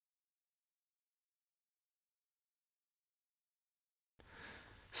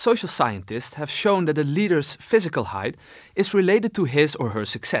Social scientists have shown that a leader's physical height is related to his or her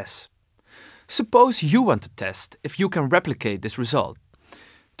success. Suppose you want to test if you can replicate this result.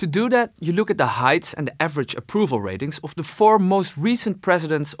 To do that, you look at the heights and the average approval ratings of the 4 most recent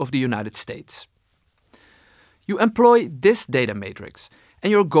presidents of the United States. You employ this data matrix,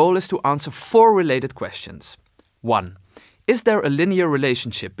 and your goal is to answer 4 related questions. 1. Is there a linear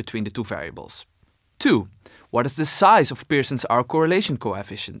relationship between the 2 variables? 2. What is the size of Pearson's R correlation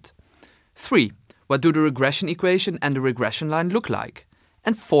coefficient? 3. What do the regression equation and the regression line look like?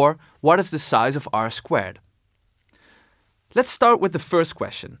 And 4. What is the size of R squared? Let's start with the first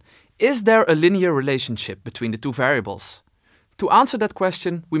question. Is there a linear relationship between the 2 variables? To answer that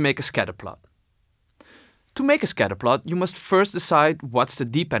question, we make a scatterplot. To make a scatterplot, you must first decide what's the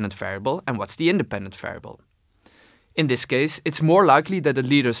dependent variable and what's the independent variable. In this case, it's more likely that a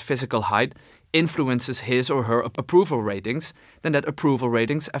leader's physical height influences his or her approval ratings than that approval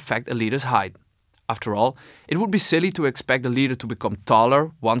ratings affect a leader's height. After all, it would be silly to expect a leader to become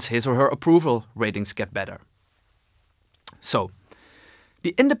taller once his or her approval ratings get better. So,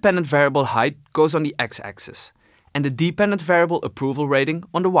 the independent variable height goes on the x-axis and the dependent variable approval rating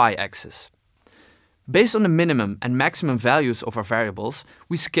on the y-axis. Based on the minimum and maximum values of our variables,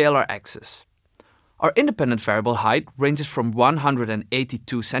 we scale our axis. Our independent variable height ranges from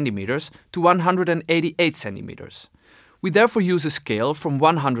 182 centimeters to 188 centimeters. We therefore use a scale from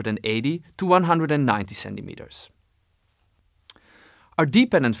 180 to 190 centimeters. Our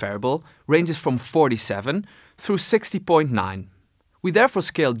dependent variable ranges from 47 through 60.9. We therefore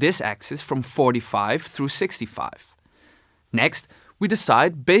scale this axis from 45 through 65. Next, we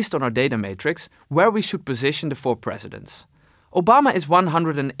decide, based on our data matrix, where we should position the 4 presidents. Obama is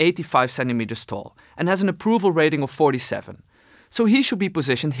 185 centimeters tall and has an approval rating of 47, so he should be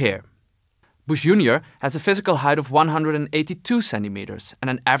positioned here. Bush Jr. has a physical height of 182 centimeters and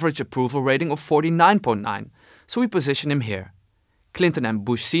an average approval rating of 49.9, so we position him here. Clinton and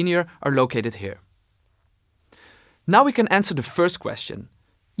Bush Sr. are located here. Now we can answer the first question.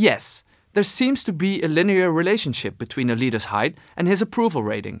 Yes, there seems to be a linear relationship between a leader's height and his approval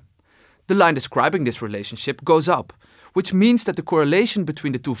rating. The line describing this relationship goes up, which means that the correlation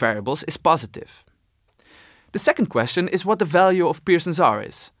between the 2 variables is positive. The second question is what the value of Pearson's R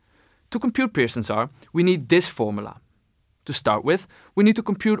is. To compute Pearson's R, we need this formula. To start with, we need to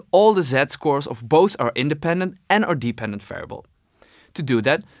compute all the z-scores of both our independent and our dependent variable. To do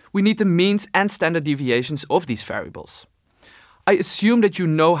that, we need the means and standard deviations of these variables. I assume that you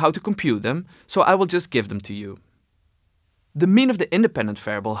know how to compute them, so I will just give them to you. The mean of the independent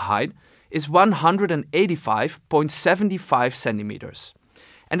variable height is 185.75 centimeters,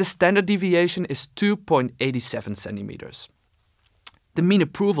 and the standard deviation is 2.87 centimeters. The mean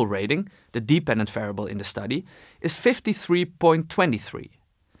approval rating, the dependent variable in the study, is 53.23,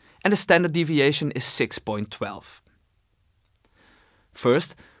 and the standard deviation is 6.12.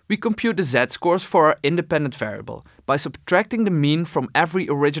 First, we compute the z-scores for our independent variable by subtracting the mean from every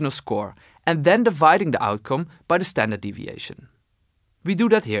original score and then dividing the outcome by the standard deviation. We do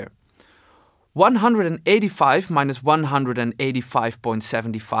that here. 185 minus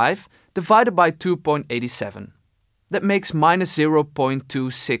 185.75 divided by 2.87. That makes minus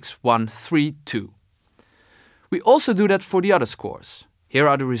 0.26132. We also do that for the other scores. Here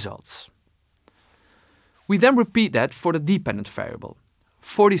are the results. We then repeat that for the dependent variable.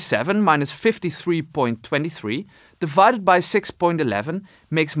 47 minus 53.23 divided by 6.11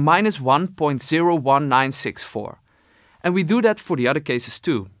 makes minus 1.01964. And we do that for the other cases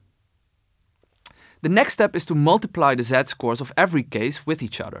too. The next step is to multiply the z-scores of every case with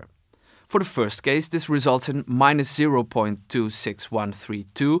each other. For the first case, this results in minus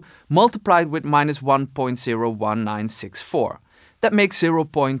 0.26132 multiplied with minus 1.01964. That makes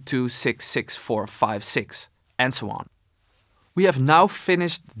 0.266456, and so on. We have now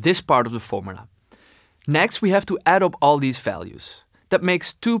finished this part of the formula. Next, we have to add up all these values. That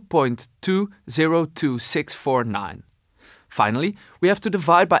makes 2.202649. Finally, we have to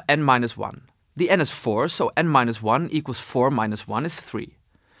divide by n minus 1. The n is 4, so n minus 1 equals 4 minus 1 is 3.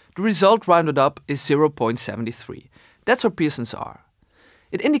 The result rounded up is 0.73. That's our Pearson's R.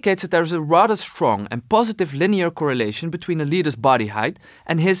 It indicates that there is a rather strong and positive linear correlation between a leader's body height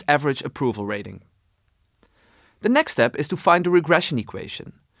and his average approval rating. The next step is to find the regression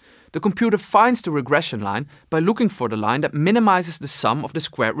equation. The computer finds the regression line by looking for the line that minimizes the sum of the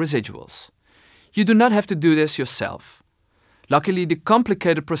squared residuals. You do not have to do this yourself. Luckily, the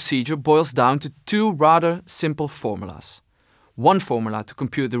complicated procedure boils down to 2 rather simple formulas. One formula to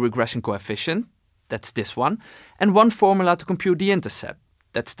compute the regression coefficient, that's this one, and one formula to compute the intercept,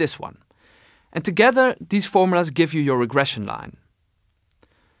 that's this one. And together, these formulas give you your regression line.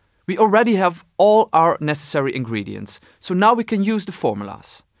 We already have all our necessary ingredients, so now we can use the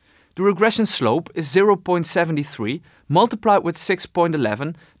formulas. The regression slope is 0.73 multiplied with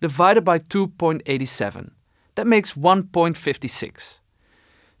 6.11 divided by 2.87. That makes 1.56.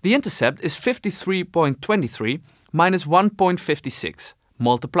 The intercept is 53.23 minus 1.56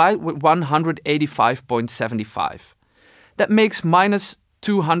 multiplied with 185.75. That makes minus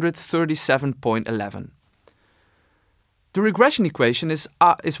 237.11. The regression equation is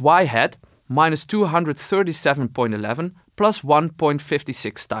y hat minus 237.11 plus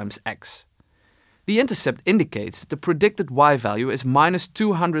 1.56 times x. The intercept indicates that the predicted y value is minus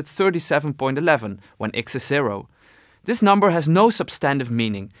 237.11 when x is 0. This number has no substantive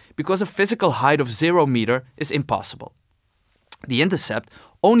meaning because a physical height of 0 meter is impossible. The intercept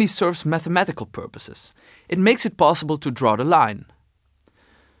only serves mathematical purposes. It makes it possible to draw the line.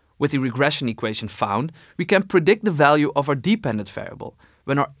 With the regression equation found, we can predict the value of our dependent variable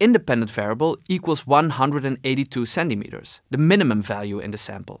when our independent variable equals 182 centimeters, the minimum value in the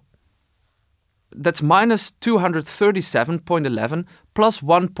sample. That's minus 237.11 plus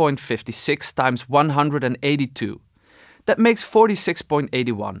 1.56 times 182. That makes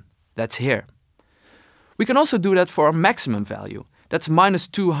 46.81. That's here. We can also do that for our maximum value. That's minus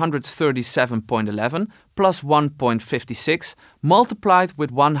 237.11 plus 1.56 multiplied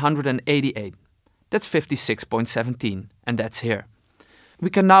with 188. That's 56.17, and that's here. We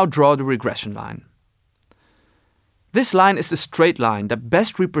can now draw the regression line. This line is the straight line that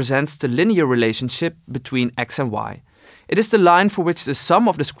best represents the linear relationship between x and y. It is the line for which the sum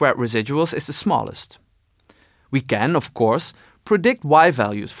of the squared residuals is the smallest. We can, of course, predict y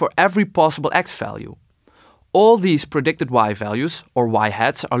values for every possible x value. All these predicted y values, or y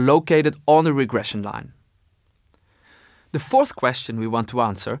hats, are located on the regression line. The fourth question we want to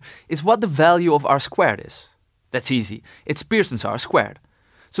answer is what the value of r squared is. That's easy, it's Pearson's r squared.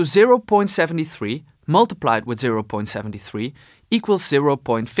 So 0.73 multiplied with 0.73 equals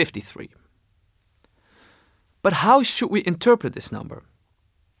 0.53. But how should we interpret this number?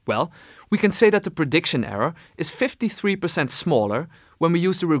 Well, we can say that the prediction error is 53% smaller when we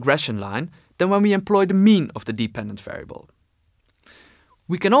use the regression line than when we employ the mean of the dependent variable.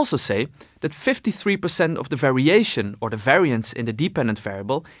 We can also say that 53% of the variation or the variance in the dependent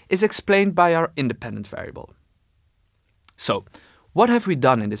variable is explained by our independent variable. So, what have we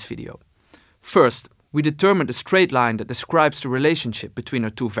done in this video? First, we determined the straight line that describes the relationship between our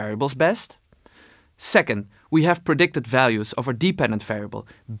two variables best. Second, we have predicted values of our dependent variable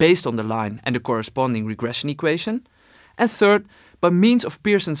based on the line and the corresponding regression equation. And third, by means of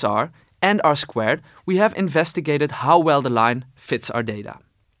Pearson's r and r squared, we have investigated how well the line fits our data.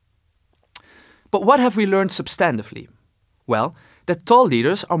 But what have we learned substantively? Well, that tall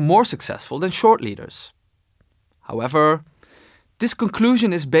leaders are more successful than short leaders. However, this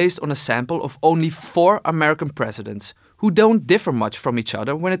conclusion is based on a sample of only 4 American presidents who don't differ much from each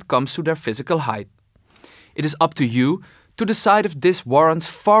other when it comes to their physical height. It is up to you to decide if this warrants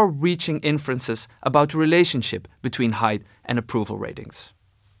far-reaching inferences about the relationship between height and approval ratings.